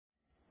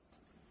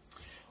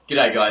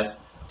G'day guys,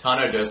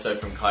 Tano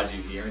Durso from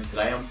Kaiju here, and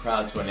today I'm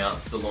proud to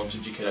announce the launch of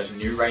Jiketo's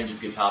new range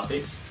of guitar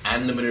picks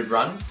and limited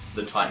run,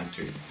 the Titan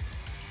 2.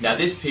 Now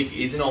this pick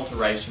is an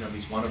alteration of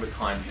his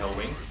one-of-a-kind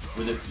Hellwing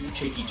with a few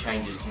cheeky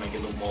changes to make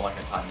it look more like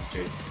a Titan's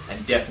 2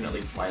 and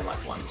definitely play like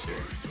one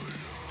too.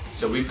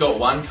 So we've got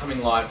one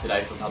coming live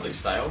today for public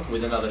sale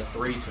with another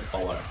 3 to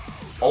follow.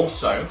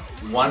 Also,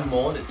 one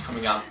more that's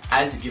coming up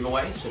as a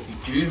giveaway, so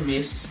if you do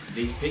miss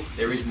these picks,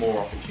 there is more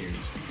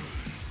opportunities for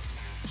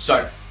you.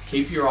 So,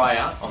 keep your eye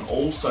out on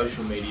all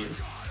social medias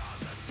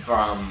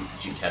from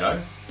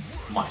Jiketo,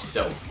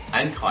 myself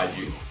and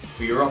Kaiju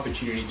for your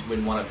opportunity to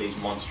win one of these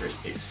monstrous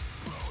picks.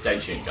 Stay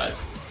tuned guys.